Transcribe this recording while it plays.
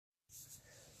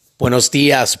Buenos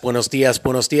dias, buenos dias,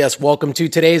 buenos dias. Welcome to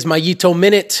today's Mayito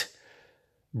Minute.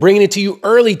 Bringing it to you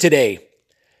early today.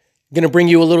 Going to bring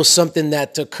you a little something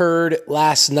that occurred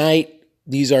last night.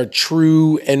 These are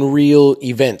true and real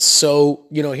events. So,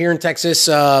 here in Texas,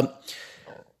 the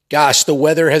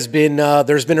weather has been,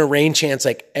 there's been a rain chance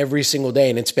like every single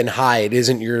day, and it's been high. It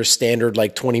isn't your standard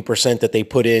like 20% that they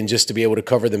put in just to be able to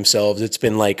cover themselves. It's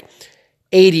been like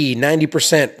 80,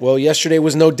 90%. Well, yesterday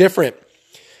was no different.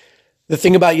 The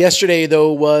thing about yesterday,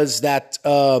 though, was that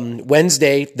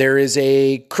Wednesday, there is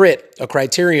a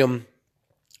criterium,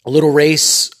 a little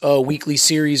race, a weekly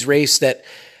series race that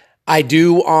I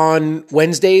do on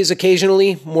Wednesdays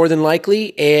occasionally, more than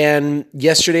likely. And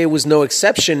yesterday was no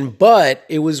exception, but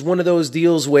it was one of those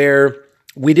deals where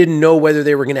we didn't know whether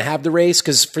they were going to have the race.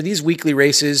 Because for these weekly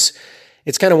races,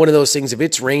 it's kind of one of those things. If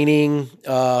it's raining,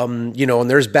 and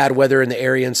there's bad weather in the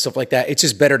area and stuff like that, it's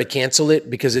just better to cancel it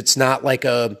because it's not like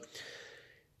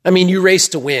you race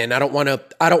to win.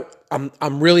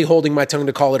 I'm really holding my tongue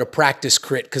to call it a practice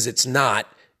crit because it's not.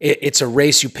 It's a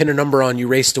race. You pin a number on, you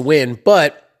race to win.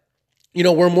 But,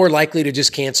 we're more likely to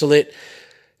just cancel it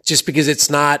just because it's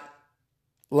not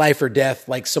life or death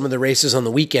like some of the races on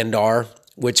the weekend are,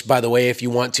 which, by the way, if you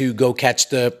want to go catch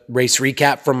the race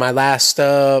recap from my last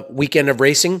weekend of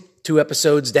racing, 2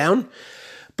 episodes down.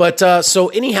 But so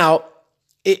anyhow,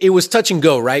 it was touch and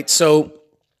go, right? So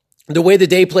the way the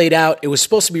day played out, it was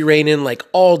supposed to be raining like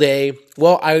all day.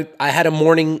 Well, I had a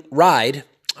morning ride,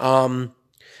 kind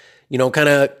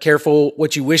of careful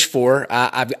what you wish for.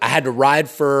 I had to ride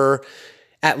for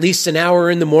at least an hour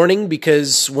in the morning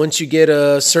because once you get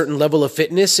a certain level of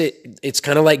fitness, it's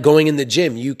kind of like going in the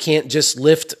gym. You can't just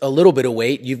lift a little bit of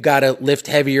weight. You've got to lift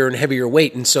heavier and heavier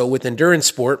weight. And so with endurance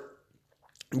sport,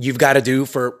 you've got to do,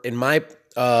 in my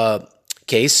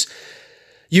case,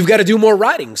 you've got to do more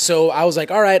riding. So I was like,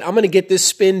 all right, I'm going to get this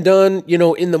spin done,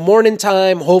 in the morning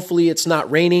time. Hopefully it's not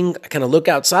raining. I kind of look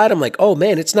outside. I'm like, oh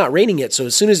man, it's not raining yet. So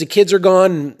as soon as the kids are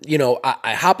gone,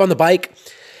 I hop on the bike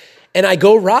and I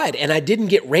go ride, and I didn't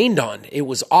get rained on. It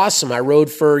was awesome. I rode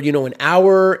for, an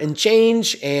hour and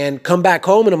change and come back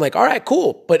home, and I'm like, all right,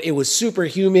 cool. But it was super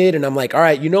humid, and I'm like, all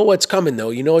right, you know what's coming though.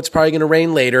 It's probably going to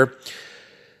rain later.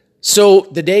 So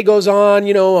the day goes on,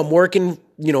 I'm working,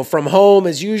 from home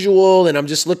as usual, and I'm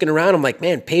just looking around. I'm like,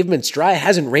 man, pavement's dry. It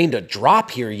hasn't rained a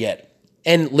drop here yet.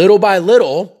 And little by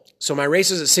little, so my race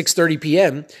is at 6:30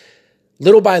 p.m.,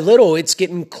 little by little, it's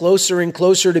getting closer and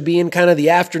closer to being kind of the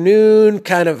afternoon,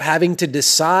 kind of having to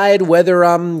decide whether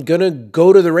I'm going to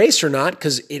go to the race or not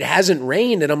because it hasn't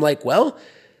rained. And I'm like, well,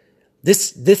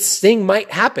 this thing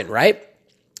might happen, right?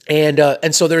 And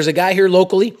so there's a guy here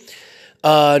locally,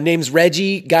 name's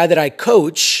Reggie, guy that I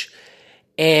coach,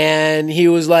 and he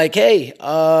was like, hey,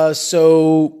 I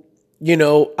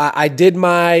did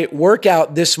my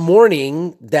workout this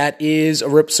morning. That is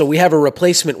so we have a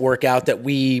replacement workout that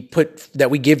we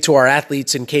give to our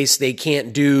athletes in case they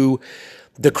can't do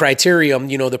the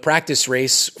criterium, the practice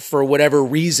race for whatever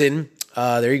reason.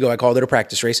 There you go. I called it a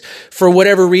practice race. For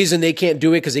whatever reason, they can't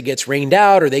do it because it gets rained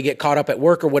out or they get caught up at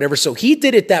work or whatever. So he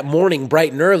did it that morning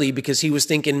bright and early because he was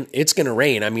thinking it's going to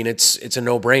rain. I mean, it's a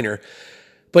no-brainer.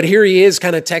 But here he is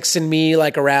kind of texting me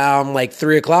like around like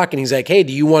 3:00, and he's like, hey,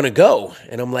 do you want to go?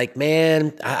 And I'm like,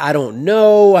 man, I don't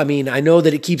know. I mean, I know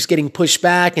that it keeps getting pushed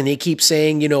back and they keep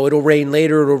saying, it'll rain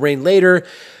later.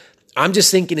 I'm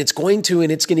just thinking it's going to, and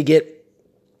it's going to get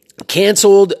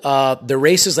canceled. The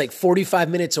race is like 45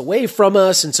 minutes away from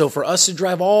us. And so for us to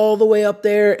drive all the way up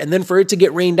there and then for it to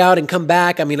get rained out and come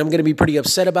back, I mean, I'm going to be pretty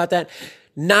upset about that.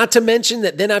 Not to mention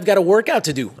that then I've got a workout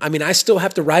to do. I mean, I still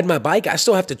have to ride my bike. I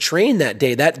still have to train that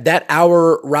day. That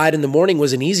hour ride in the morning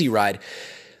was an easy ride.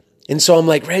 And so I'm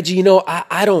like, Reggie,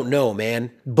 I don't know,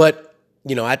 man. But,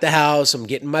 at the house, I'm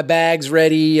getting my bags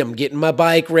ready. I'm getting my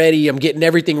bike ready. I'm getting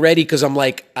everything ready because I'm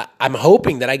like, I'm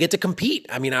hoping that I get to compete.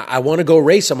 I mean, I want to go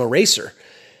race. I'm a racer.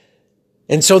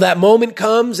 And so that moment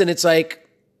comes and it's like,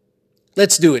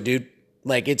 let's do it, dude.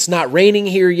 Like, it's not raining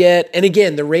here yet. And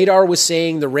again, the radar was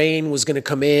saying the rain was going to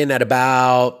come in at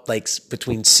about like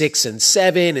between 6 and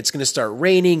 7. It's going to start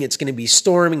raining. It's going to be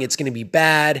storming. It's going to be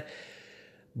bad.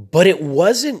 But it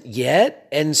wasn't yet.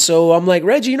 And so I'm like,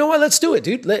 Reggie, you know what? Let's do it,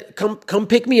 dude. Come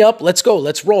pick me up. Let's go.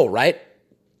 Let's roll, right?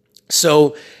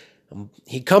 So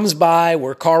he comes by,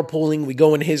 we're carpooling, we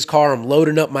go in his car, I'm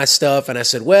loading up my stuff, and I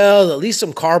said, well, at least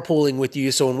I'm carpooling with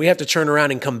you, so when we have to turn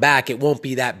around and come back, it won't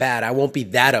be that bad. I won't be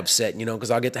that upset,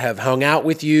 because I'll get to have hung out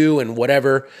with you and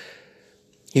whatever.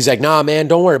 He's like, nah, man,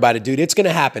 don't worry about it, dude. It's going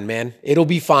to happen, man. It'll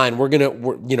be fine. We're going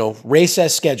to, race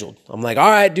as scheduled. I'm like, all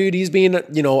right, dude, he's being,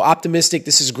 optimistic.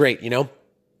 This is great,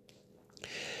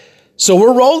 So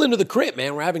we're rolling to the crit,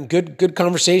 man. We're having good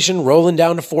conversation, rolling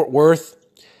down to Fort Worth.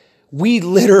 We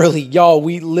literally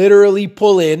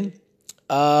pull in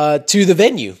to the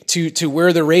venue, to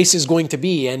where the race is going to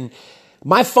be. And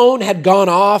my phone had gone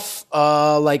off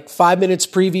like 5 minutes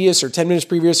previous or 10 minutes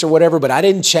previous or whatever, but I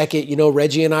didn't check it.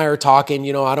 Reggie and I are talking,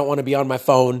 I don't want to be on my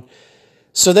phone.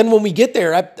 So then when we get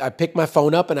there, I pick my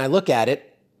phone up and I look at it,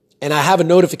 and I have a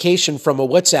notification from a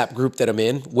WhatsApp group that I'm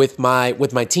in with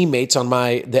my teammates on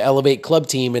the Elevate Club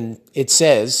team, and it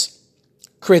says,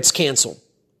 "Crit's canceled."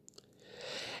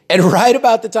 And right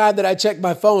about the time that I checked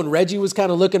my phone, Reggie was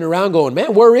kind of looking around going,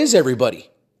 "Man, where is everybody?"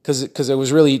 Because it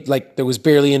was really like there was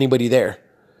barely anybody there.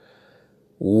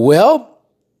 Well,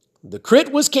 the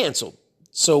crit was canceled.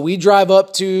 So we drive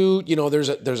up to,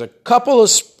 there's a couple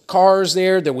of cars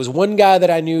there. There was one guy that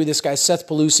I knew, this guy Seth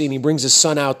Pelusi, and he brings his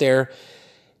son out there.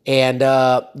 And,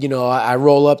 I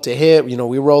roll up to him,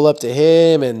 we roll up to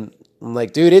him, and I'm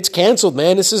like, "Dude, it's canceled,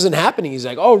 man. This isn't happening." He's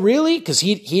like, "Oh, really?" Because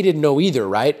he didn't know either,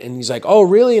 right? And he's like, "Oh,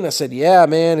 really?" And I said, "Yeah,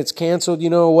 man, it's canceled.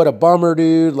 What a bummer,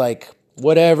 dude. Like,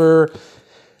 whatever.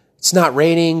 It's not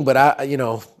raining, but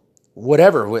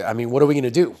whatever. I mean, what are we going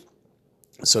to do?"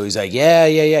 So he's like, yeah.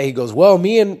 He goes, "Well,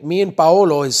 me and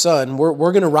Paolo, his son, we're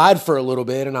going to ride for a little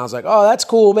bit." And I was like, "Oh, that's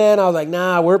cool, man." I was like,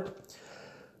 "Nah,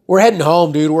 we're heading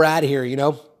home, dude. We're out of here,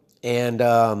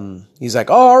 And he's like,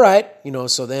 "Oh, all right."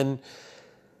 So then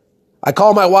I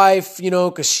call my wife,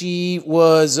 because she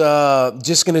was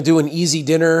just going to do an easy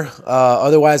dinner,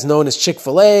 otherwise known as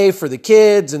Chick-fil-A for the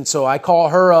kids. And so I call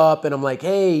her up and I'm like,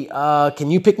 "Hey, can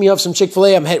you pick me up some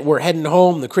Chick-fil-A? We're heading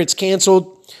home. The crit's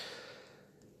canceled."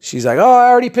 She's like, "Oh, I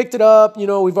already picked it up.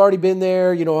 We've already been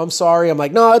there. I'm sorry." I'm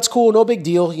like, "No, it's cool. No big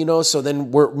deal." So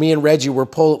then me and Reggie, we're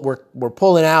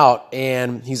pulling out,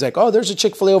 and he's like, "Oh, there's a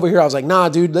Chick-fil-A over here." I was like, "Nah,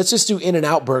 dude, let's just do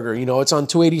In-N-Out Burger. It's on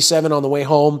 287 on the way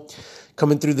home,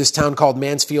 coming through this town called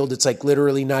Mansfield. It's like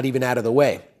literally not even out of the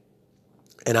way."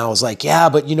 And I was like, "Yeah,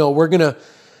 but we're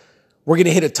going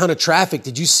to hit a ton of traffic.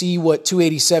 Did you see what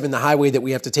 287, the highway that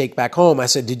we have to take back home?" I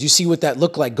said, "Did you see what that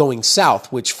looked like going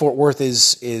south?" Which Fort Worth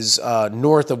is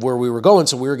north of where we were going.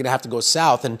 So we were going to have to go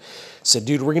south. And I said,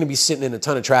 "Dude, we're going to be sitting in a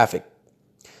ton of traffic."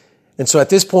 And so at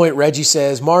this point, Reggie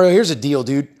says, "Mario, here's a deal,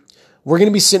 dude. We're going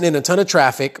to be sitting in a ton of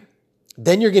traffic.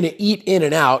 Then you're going to eat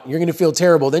In-N-Out. You're going to feel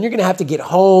terrible. Then you're going to have to get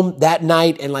home that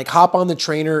night and like hop on the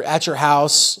trainer at your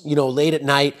house, late at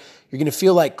night. You're going to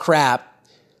feel like crap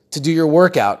to do your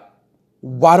workout.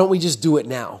 Why don't we just do it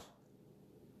now?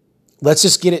 Let's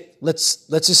just get it. Let's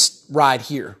just ride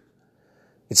here.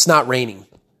 It's not raining."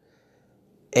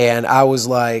 And I was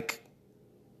like,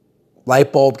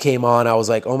 light bulb came on. I was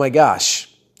like, "Oh my gosh,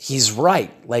 he's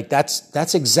right. Like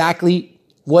that's exactly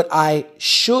what I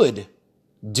should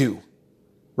do."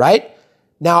 Right?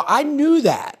 Now I knew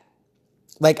that.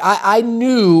 Like I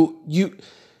knew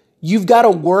you've got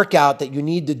a workout that you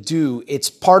need to do. It's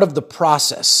part of the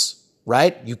process.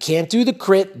 Right? You can't do the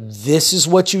crit. This is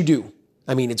what you do.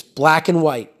 I mean, it's black and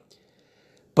white.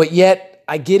 But yet,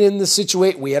 I get in the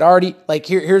situation. We had already,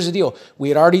 here's the deal. We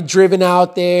had already driven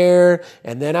out there,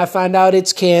 and then I find out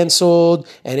it's canceled,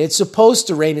 and it's supposed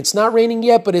to rain. It's not raining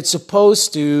yet, but it's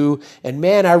supposed to. And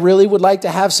man, I really would like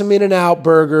to have some In-N-Out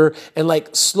Burger. And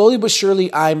slowly but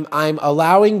surely, I'm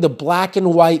allowing the black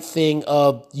and white thing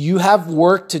of you have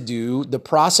work to do. The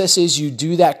process is you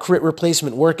do that crit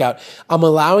replacement workout. I'm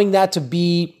allowing that to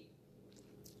be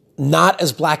not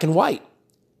as black and white.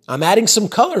 I'm adding some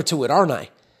color to it, aren't I?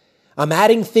 I'm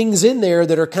adding things in there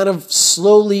that are kind of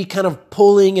slowly kind of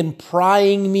pulling and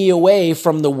prying me away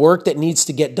from the work that needs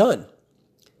to get done.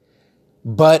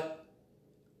 But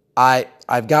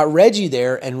I've got Reggie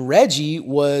there, and Reggie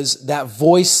was that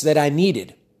voice that I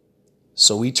needed.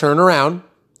 So we turn around.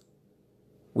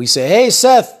 We say, "Hey,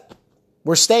 Seth,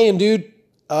 we're staying, dude.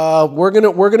 We're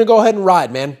gonna go ahead and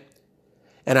ride, man."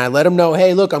 And I let him know,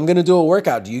 "Hey, look, I'm gonna do a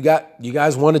workout. Do you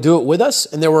guys want to do it with us?"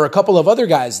 And there were a couple of other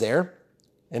guys there.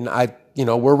 And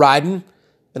we're riding,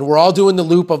 and we're all doing the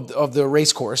loop of the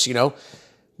race course, I'm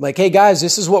like, "Hey guys,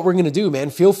 this is what we're going to do, man.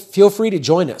 Feel free to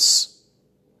join us."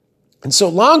 And so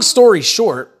long story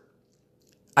short,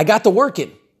 I got the work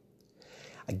in.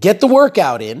 I get the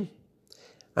workout in.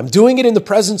 I'm doing it in the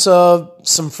presence of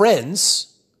some friends.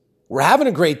 We're having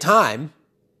a great time.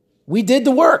 We did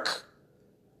the work.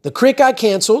 The crit got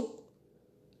canceled,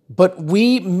 but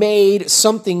we made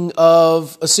something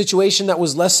of a situation that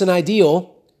was less than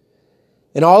ideal.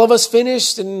 And all of us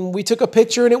finished, and we took a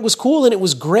picture, and it was cool, and it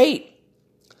was great.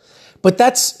 But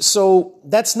that's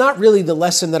not really the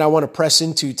lesson that I want to press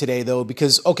into today, though,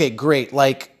 because, okay, great.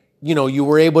 You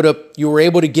were able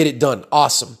to get it done.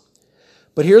 Awesome.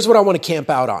 But here's what I want to camp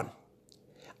out on.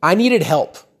 I needed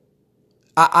help.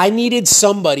 I needed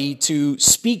somebody to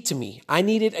speak to me. I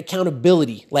needed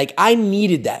accountability. Like, I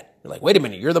needed that. You're like, wait a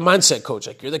minute, you're the mindset coach.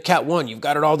 Like, you're the Cat 1. You've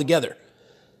got it all together.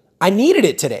 I needed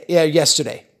it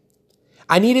yesterday.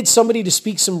 I needed somebody to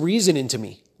speak some reason into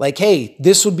me. Like, hey,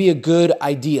 this would be a good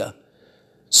idea.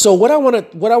 So what I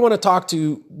want to talk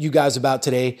to you guys about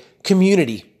today,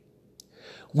 community.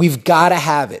 We've got to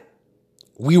have it.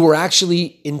 We were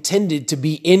actually intended to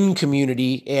be in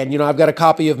community. And, I've got a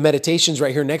copy of Meditations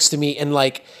right here next to me. And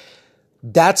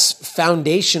that's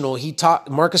foundational.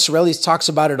 Marcus Aurelius talks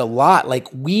about it a lot. Like,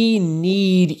 we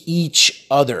need each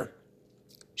other.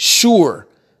 Sure,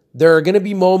 there are going to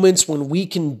be moments when we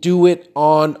can do it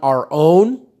on our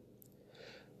own.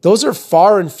 Those are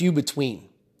far and few between.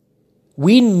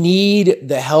 We need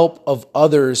the help of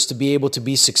others to be able to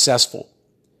be successful.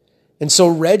 And so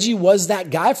Reggie was that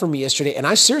guy for me yesterday. And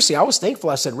I was thankful.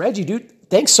 I said, Reggie, dude,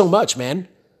 thanks so much, man.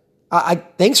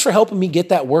 Thanks for helping me get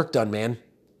that work done, man.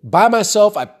 By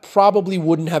myself, I probably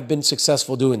wouldn't have been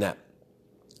successful doing that.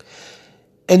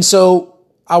 And so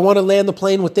I want to land the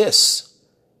plane with this.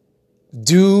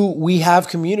 Do we have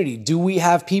community? Do we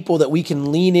have people that we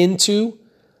can lean into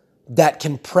that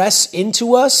can press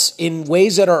into us in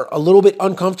ways that are a little bit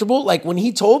uncomfortable? Like, when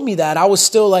he told me that, I was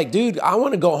still like, dude, I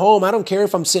want to go home. I don't care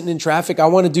if I'm sitting in traffic. I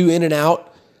want to do in and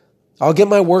out. I'll get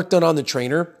my work done on the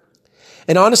trainer.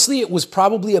 And honestly, it was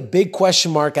probably a big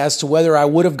question mark as to whether I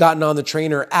would have gotten on the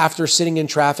trainer after sitting in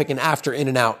traffic and after in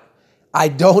and out. I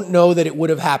don't know that it would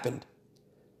have happened.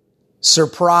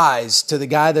 Surprise to the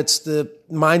guy that's the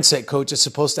mindset coach is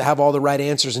supposed to have all the right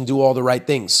answers and do all the right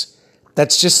things.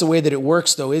 That's just the way that it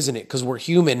works, though, isn't it? Because we're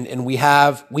human and we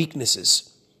have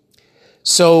weaknesses.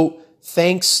 So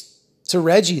thanks to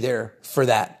Reggie there for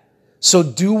that. So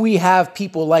do we have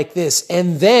people like this?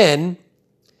 And then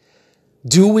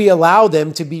do we allow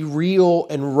them to be real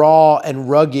and raw and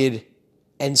rugged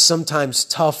and sometimes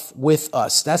tough with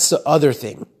us? That's the other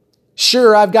thing.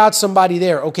 Sure, I've got somebody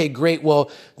there. Okay, great.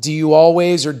 Well, do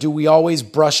we always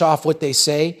brush off what they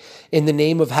say in the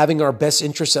name of having our best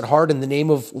interests at heart, in the name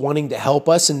of wanting to help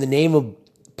us, in the name of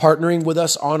partnering with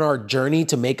us on our journey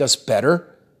to make us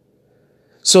better?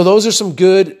 So those are some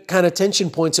good kind of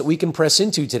tension points that we can press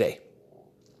into today,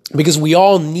 because we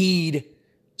all need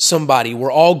somebody.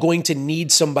 We're all going to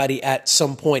need somebody at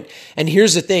some point. And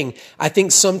here's the thing. I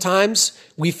think sometimes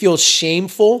we feel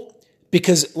shameful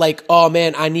because, like, oh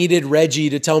man, I needed Reggie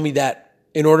to tell me that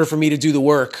in order for me to do the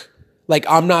work. Like,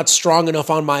 I'm not strong enough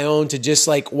on my own to just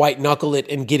white knuckle it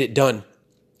and get it done.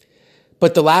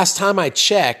 But the last time I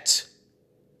checked,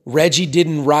 Reggie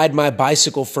didn't ride my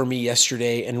bicycle for me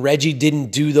yesterday, and Reggie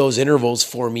didn't do those intervals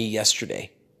for me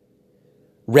yesterday.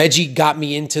 Reggie got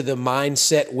me into the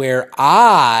mindset where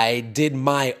I did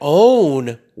my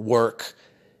own work.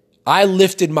 I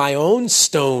lifted my own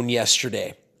stone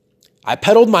yesterday. I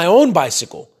pedaled my own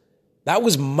bicycle. That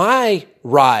was my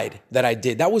ride that I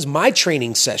did. That was my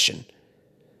training session.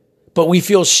 But we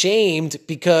feel shamed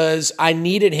because I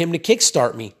needed him to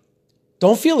kickstart me.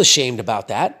 Don't feel ashamed about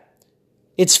that.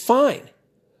 It's fine.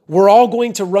 We're all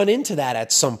going to run into that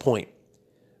at some point.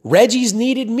 Reggie's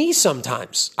needed me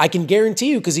sometimes. I can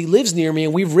guarantee you, because he lives near me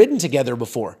and we've ridden together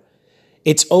before.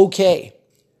 It's okay.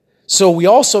 So we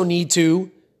also need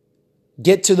to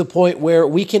get to the point where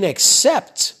we can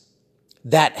accept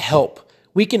that help.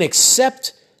 We can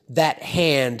accept that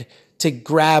hand to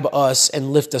grab us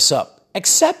and lift us up.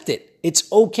 Accept it.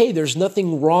 It's okay. There's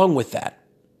nothing wrong with that,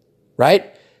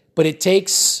 right? But it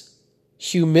takes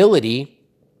humility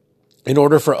in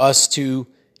order for us to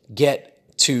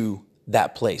get to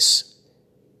that place.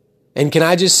 And can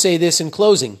I just say this in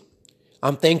closing?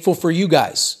 I'm thankful for you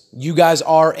guys. You guys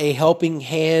are a helping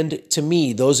hand to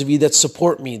me. Those of you that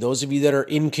support me, those of you that are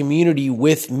in community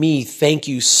with me, thank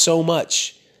you so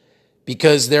much.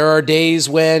 Because there are days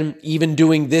when even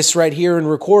doing this right here and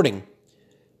recording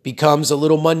becomes a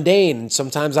little mundane. And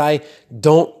sometimes I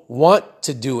don't want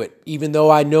to do it, even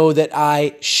though I know that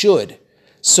I should.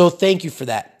 So thank you for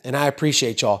that. And I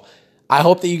appreciate y'all. I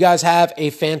hope that you guys have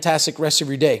a fantastic rest of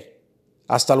your day.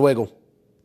 Hasta luego.